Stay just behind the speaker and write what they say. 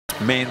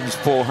men's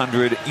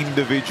 400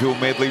 individual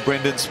medley.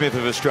 Brendan Smith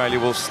of Australia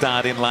will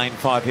start in lane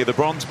 5 here. The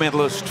bronze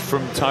medalist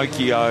from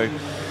Tokyo,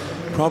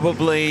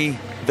 probably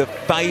the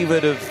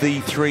favourite of the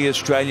 3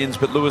 Australians,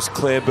 but Lewis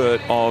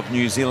Clareburt of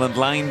New Zealand.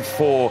 Lane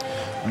 4,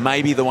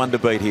 maybe the one to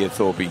beat here,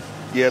 Thorpe.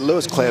 Yeah,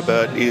 Lewis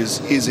Clareburt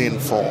is in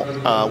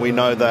form. We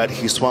know that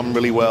he swum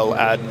really well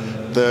at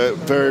the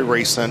very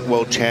recent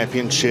World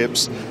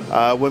Championships.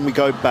 When we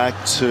go back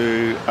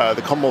to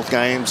the Commonwealth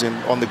Games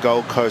on the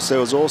Gold Coast, there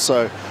was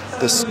also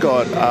the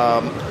Scot,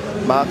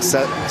 Mark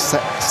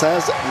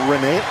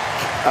Saz-Renet.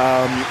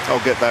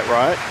 I'll get that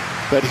right.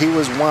 But he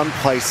was one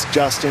place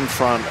just in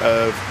front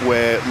of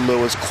where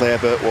Lewis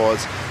Clareburt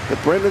was.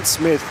 But Brendan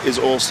Smith is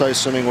also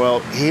swimming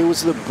well. He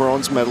was the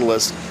bronze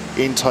medalist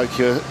in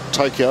Tokyo.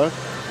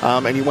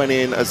 And he went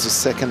in as the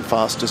 2nd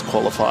fastest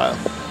qualifier.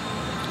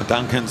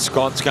 Duncan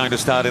Scott's going to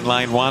start in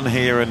lane 1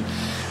 here, and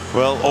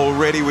well,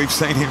 already we've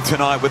seen him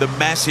tonight with a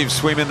massive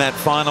swim in that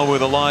final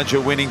with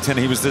Elijah Winnington.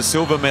 He was the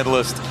silver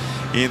medalist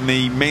in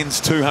the men's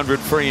 200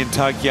 free in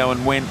Tokyo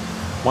and went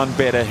one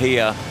better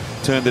here,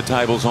 turned the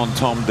tables on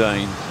Tom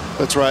Dean.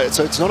 That's right.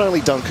 So it's not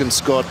only Duncan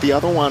Scott. The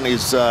other one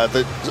is that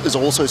is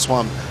also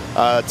swum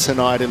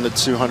tonight in the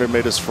 200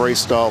 metres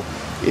freestyle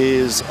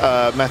is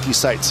Matthew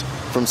Sates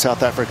from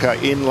South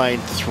Africa in lane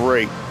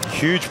 3.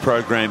 Huge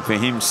program for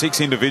him.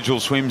 6 individual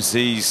swims.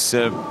 He's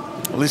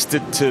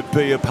listed to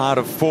be a part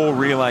of 4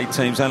 relay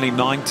teams, only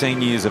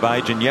 19 years of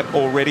age, and yet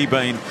already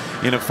been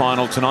in a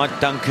final tonight.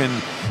 Duncan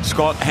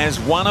Scott has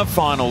won a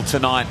final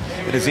tonight.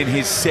 It is in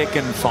his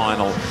 2nd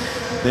final.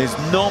 There's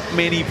not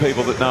many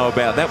people that know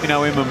about that. We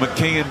know Emma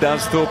McKeon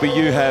does. Thorpe,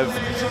 you have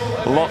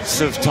lots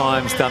of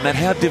times done that.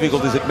 How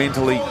difficult is it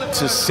mentally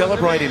to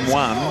celebrate in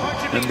one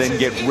and then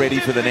get ready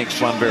for the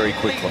next one very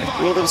quickly?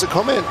 Well, there was a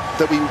comment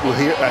that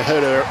I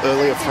heard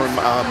earlier from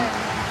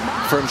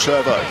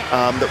Shervo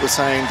that was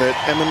saying that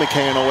Emma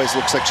McKeon always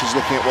looks like she's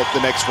looking at what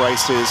the next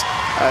race is,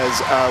 as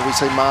we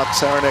see Mark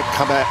Saranek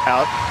come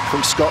out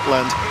from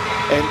Scotland,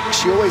 and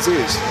she always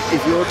is.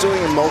 If you're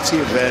doing a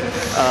multi-event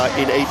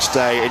in each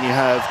day and you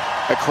have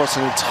across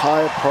an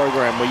entire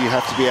program where you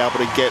have to be able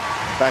to get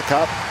back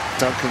up,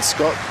 Duncan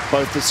Scott,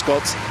 both the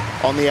Scots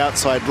on the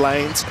outside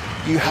lanes,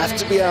 you have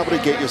to be able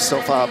to get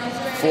yourself up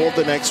for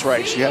the next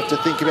race. You have to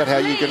think about how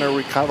you're going to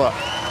recover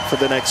for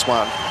the next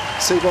one.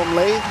 Sebom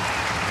Lee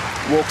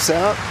walks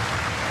out,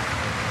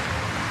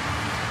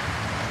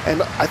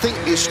 and I think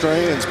the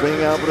Australians being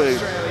able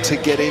to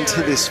get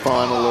into this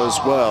final as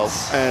well,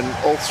 and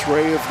all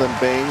 3 of them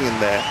being in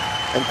there,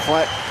 and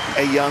quite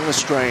a young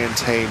Australian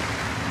team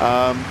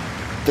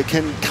that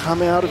can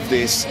come out of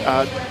this,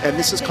 and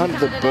this is kind of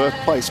the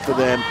birthplace for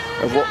them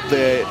of what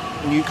their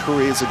new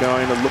careers are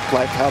going to look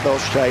like, how they'll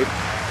shape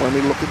when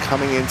we look at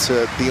coming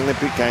into the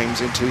Olympic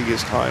Games in 2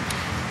 years' time.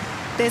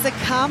 There's a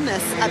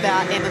calmness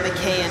about Emma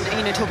McKeon,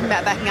 you know, talking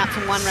about backing up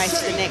from one race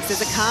to the next.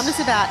 There's a calmness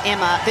about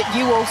Emma that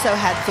you also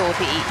had,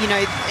 Thorpe. You know,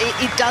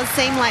 it does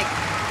seem like,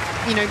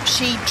 you know,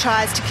 she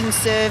tries to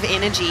conserve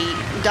energy,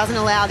 doesn't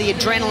allow the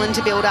adrenaline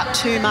to build up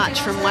too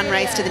much from one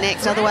race to the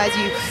next. Otherwise,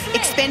 you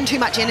expend too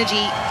much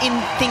energy in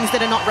things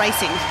that are not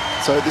racing.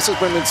 So this is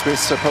Brendan Smith,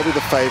 so probably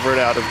the favourite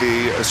out of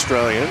the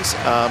Australians,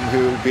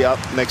 who will be up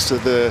next to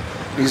the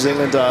New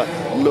Zealander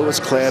Lewis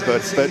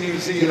Clareburt. But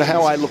you know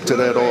how I looked at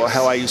it, or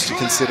how I used to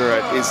consider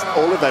it, is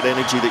all of that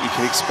energy that you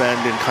can expend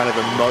in kind of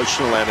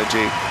emotional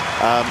energy.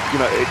 You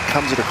know, it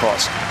comes at a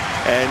cost.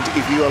 And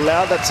if you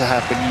allow that to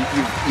happen,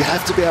 you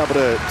have to be able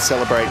to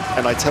celebrate.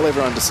 And I tell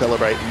everyone to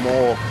celebrate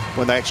more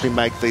when they actually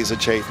make these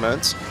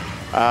achievements.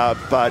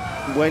 But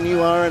when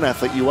you are an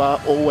athlete, you are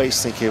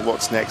always thinking of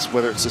what's next,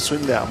 whether it's a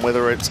swim down,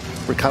 whether it's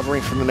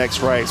recovering from the next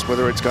race,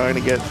 whether it's going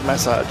to get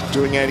massage,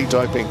 doing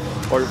anti-doping,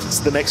 or if it's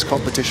the next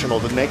competition or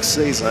the next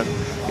season.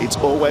 It's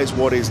always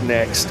what is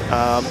next.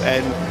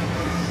 And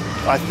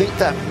I think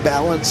that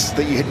balance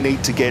that you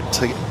need to get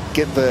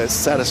the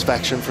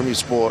satisfaction from your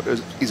sport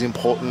is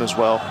important as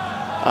well.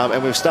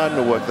 And we're starting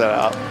to work that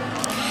out.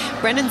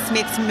 Brendan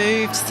Smith's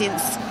moved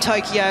since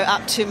Tokyo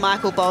up to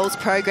Michael Bowles'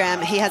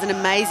 program. He has an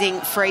amazing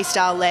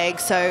freestyle leg,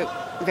 so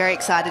very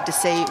excited to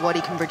see what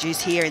he can produce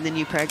here in the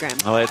new program.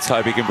 Well, let's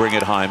hope he can bring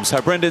it home.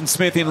 So Brendan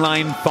Smith in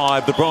lane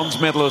 5, the bronze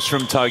medalist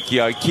from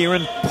Tokyo.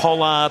 Kieran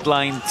Pollard,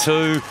 lane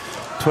 2,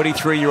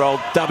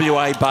 23-year-old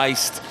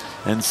WA-based.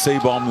 And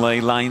Sebom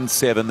Lee, lane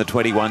 7, the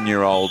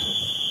 21-year-old.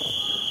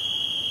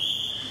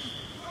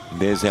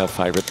 There's our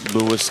favourite,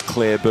 Lewis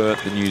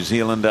Clareburt, the New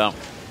Zealander.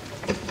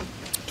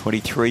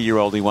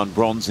 23-year-old, he won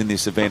bronze in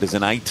this event as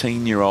an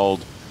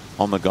 18-year-old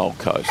on the Gold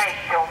Coast.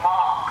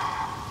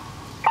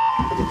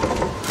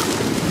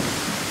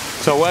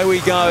 So away we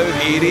go.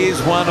 It is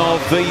one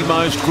of the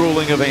most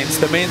grueling events.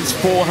 The men's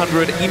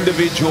 400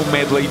 individual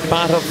medley,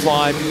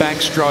 butterfly,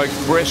 backstroke,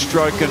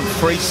 breaststroke and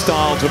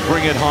freestyle to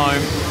bring it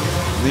home.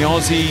 The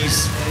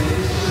Aussies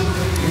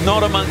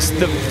not amongst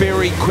the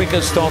very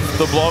quickest off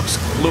the blocks.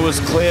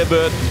 Lewis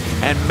Clareburt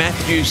and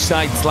Matthew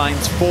Sates,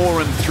 lanes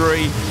 4 and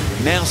 3.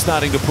 Now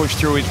starting to push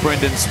through is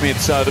Brendan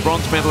Smith. So the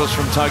bronze medalist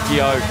from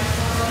Tokyo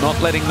not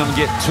letting them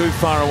get too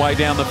far away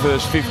down the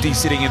first 50,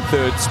 sitting in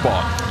 3rd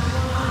spot.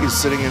 is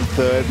sitting in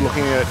third,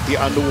 looking at the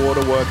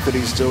underwater work that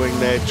he's doing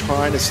there,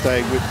 trying to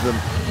stay with them,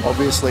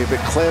 obviously. But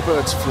Claire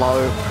Burt's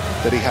flow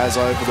that he has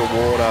over the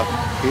water,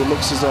 he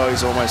looks as though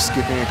he's almost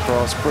skipping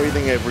across,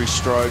 breathing every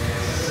stroke,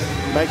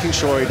 making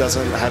sure he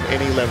doesn't have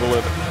any level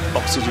of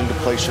oxygen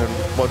depletion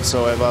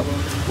whatsoever.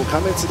 We'll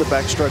come into the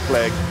backstroke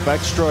leg.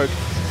 Backstroke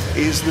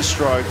is the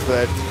stroke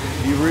that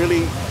you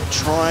really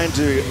try and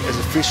do as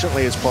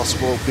efficiently as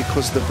possible,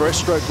 because the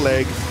breaststroke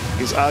leg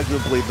is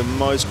arguably the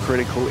most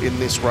critical in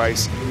this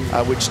race,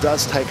 which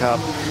does take up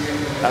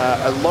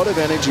a lot of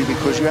energy,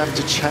 because you have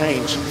to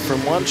change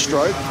from one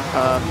stroke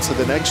to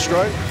the next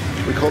stroke.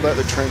 We call that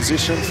the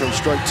transition from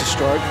stroke to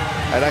stroke.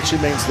 It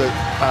actually means that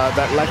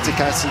that lactic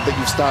acid that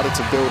you've started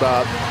to build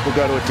up will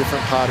go to a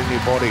different part in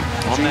your body.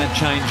 On that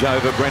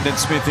changeover, Brendan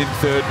Smith in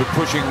third, but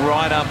pushing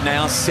right up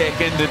now,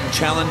 second, and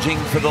challenging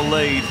for the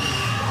lead.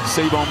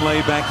 Seabom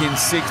Lee back in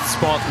sixth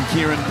spot, and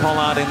Kieran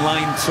Pollard in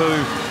lane two,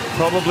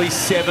 probably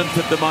seventh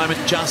at the moment,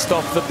 just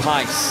off the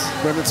pace.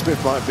 Brendan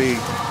Smith might be,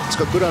 he's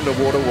got good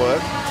underwater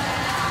work.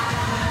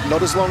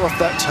 Not as long off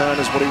that turn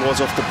as what he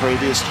was off the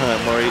previous turn,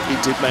 where he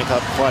did make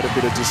up quite a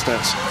bit of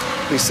distance.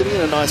 He's sitting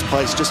in a nice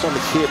place just on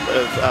the hip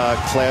of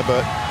Claire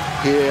Burt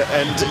here,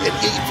 and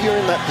if you're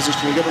in that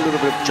position, you get a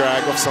little bit of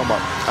drag off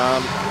someone.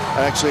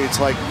 And actually,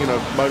 it's like, you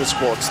know,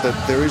 motorsports, that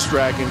there is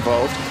drag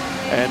involved.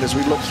 And as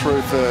we look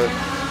through for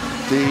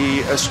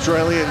the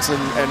Australians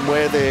and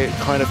where they're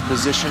kind of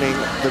positioning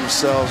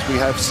themselves, we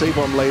have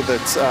Seabom Lee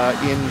that's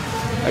in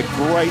a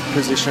great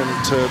position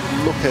to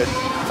look at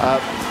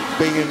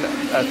being in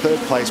third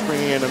place,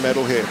 bringing in a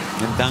medal here.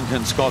 And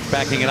Duncan Scott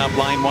backing it up,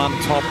 lane one,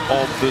 top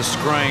of the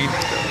screen.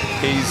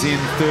 He's in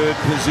third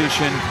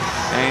position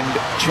and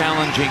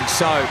challenging.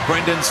 So,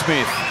 Brendan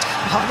Smith.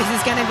 Oh, this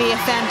is going to be a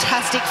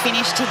fantastic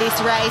finish to this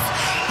race.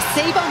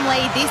 Seabom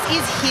Lee, this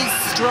is his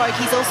stroke.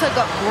 He's also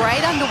got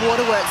great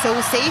underwater work, so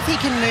we'll see if he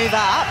can move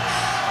up.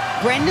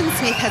 Brendan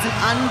Smith has an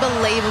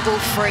unbelievable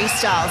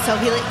freestyle, so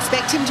he'll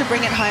expect him to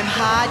bring it home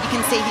hard. You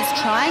can see he's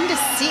trying to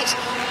sit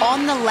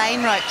on the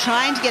lane rope,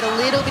 trying to get a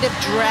little bit of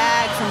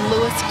drag from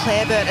Lewis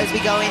Clareburt as we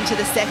go into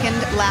the second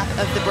lap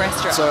of the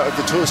breaststroke. So of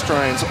the two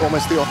Australians,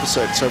 almost the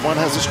opposite. So one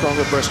has a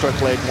stronger breaststroke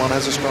leg, one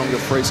has a stronger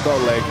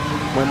freestyle leg.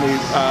 When we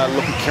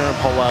look at Kieran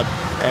Pollard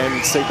and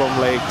Seabom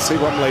Lee,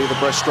 the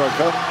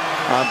breaststroker.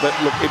 But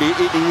look, it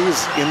is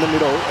in the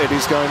middle. It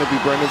is going to be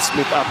Brendan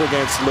Smith up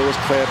against Lewis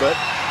Clareburt.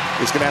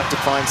 He's going to have to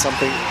find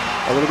something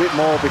a little bit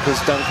more, because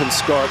Duncan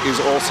Scott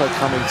is also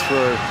coming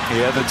through.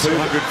 Yeah, the 200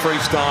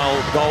 freestyle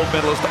gold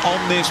medalist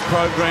on this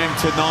program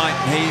tonight.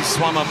 He's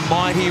swum a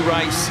mighty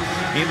race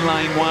in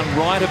lane one,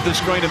 right of the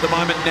screen at the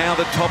moment. Now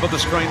the top of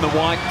the screen, the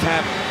white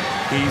cap.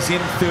 He's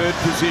in third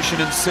position,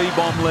 and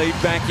Seabom Lee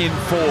back in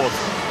fourth.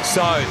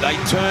 So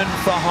they turn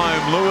for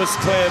home. Lewis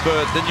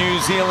Clareburt, the New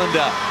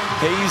Zealander,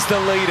 he's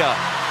the leader.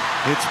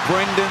 It's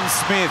Brendan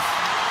Smith,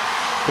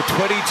 the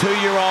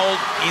 22-year-old,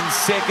 in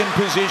second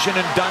position,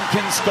 and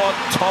Duncan Scott,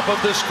 top of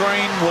the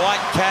screen,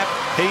 white cap,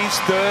 he's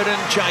third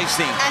and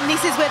chasing. And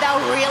this is where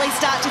they'll really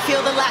start to feel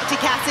the lactic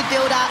acid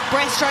build up.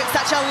 Breaststroke,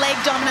 such a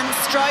leg-dominant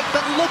stroke,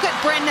 but look at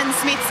Brendan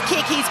Smith's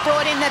kick. He's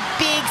brought in the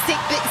big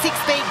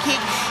six-beat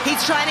kick.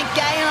 He's trying to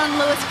gain on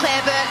Lewis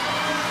Clareburt.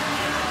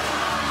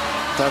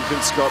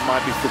 Duncan Scott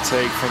might be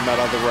fatigued from that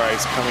other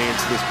race coming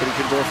into this, but he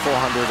can do a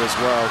 400 as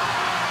well.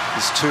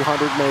 He's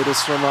 200 metres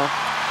swimmer.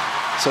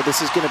 So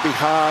this is going to be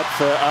hard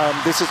for,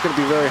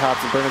 very hard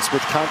for Brendan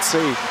Smith. Can't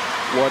see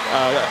what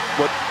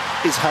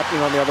is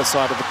happening on the other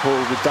side of the pool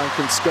with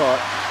Duncan Scott.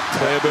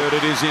 Clareburt,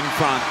 it is in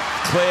front.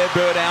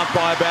 Clareburt out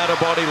by about a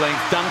body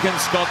length. Duncan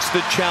Scott's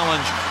the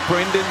challenge.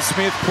 Brendan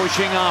Smith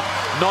pushing up.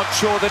 Not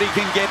sure that he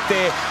can get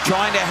there.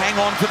 Trying to hang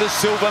on for the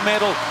silver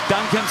medal.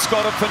 Duncan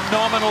Scott, a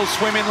phenomenal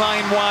swim in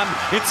lane one.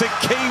 It's a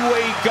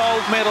Kiwi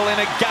gold medal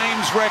in a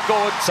games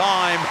record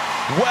time.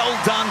 Well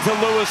done to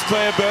Lewis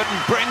Clareburt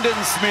and Brendan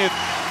Smith.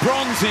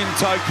 Bronze in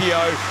Tokyo,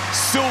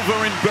 silver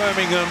in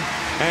Birmingham.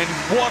 And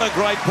what a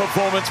great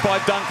performance by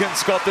Duncan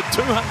Scott. The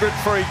 200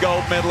 free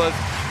gold medalist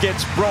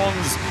gets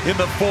bronze in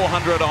the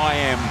 400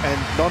 IM. And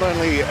not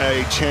only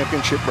a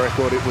championship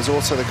record, it was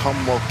also the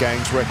Commonwealth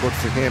Games record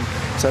for him.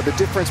 So the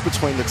difference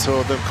between the two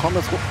of them,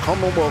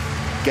 Commonwealth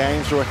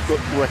Games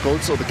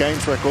records, or the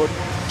Games record,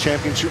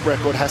 championship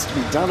record, has to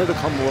be done at a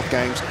Commonwealth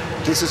Games.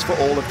 This is for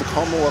all of the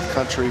Commonwealth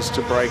countries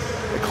to break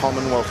a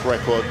Commonwealth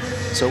record.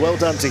 So well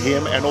done to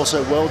him, and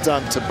also well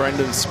done to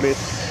Brendan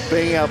Smith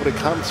being able to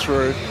come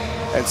through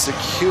and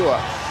secure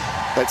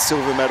that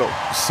silver medal.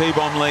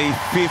 Seabom Lee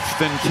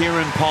fifth and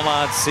Kieran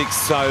Pollard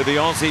sixth. So the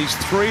Aussies,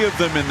 three of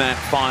them in that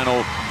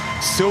final.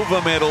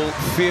 Silver medal,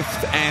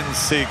 fifth and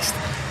sixth.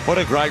 What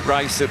a great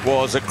race it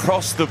was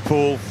across the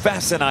pool.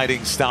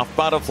 Fascinating stuff.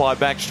 Butterfly,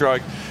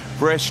 backstroke,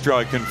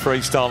 breaststroke and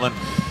freestyle. And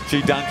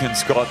gee, Duncan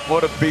Scott,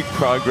 what a big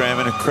program,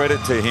 and a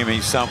credit to him.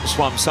 He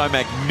swum so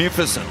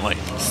magnificently.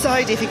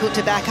 So difficult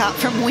to back up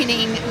from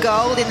winning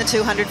gold in the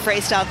 200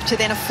 freestyle to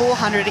then a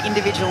 400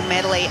 individual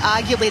medley,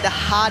 arguably the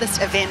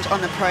hardest event on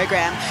the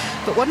program.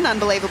 But what an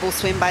unbelievable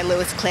swim by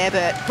Lewis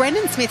Clareburt.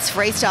 Brendan Smith's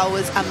freestyle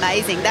was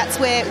amazing. That's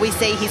where we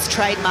see his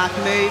trademark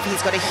move.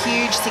 He's got a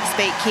huge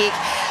six-beat kick.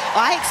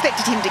 I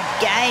expected him to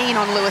gain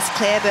on Lewis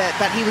Clareburt,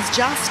 but he was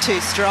just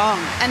too strong.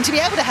 And to be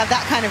able to have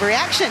that kind of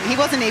reaction, he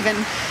wasn't even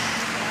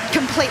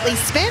completely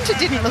spent, it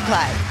didn't look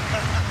like.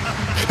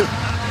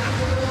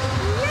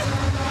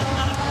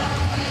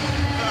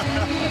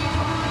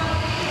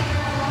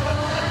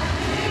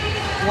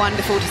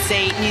 Wonderful to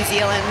see New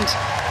Zealand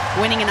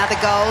winning another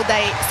gold.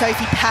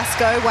 Sophie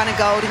Pascoe won a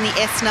gold in the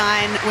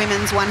S9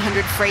 women's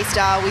 100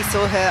 freestyle. We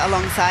saw her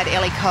alongside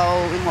Ellie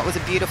Cole in what was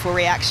a beautiful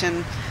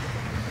reaction,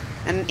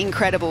 and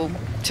incredible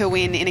to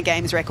win in a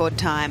games record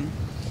time.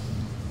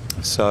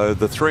 So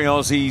the three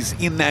Aussies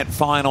in that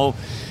final,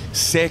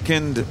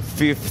 2nd,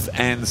 5th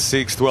and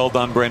 6th. Well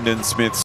done, Brendan Smith.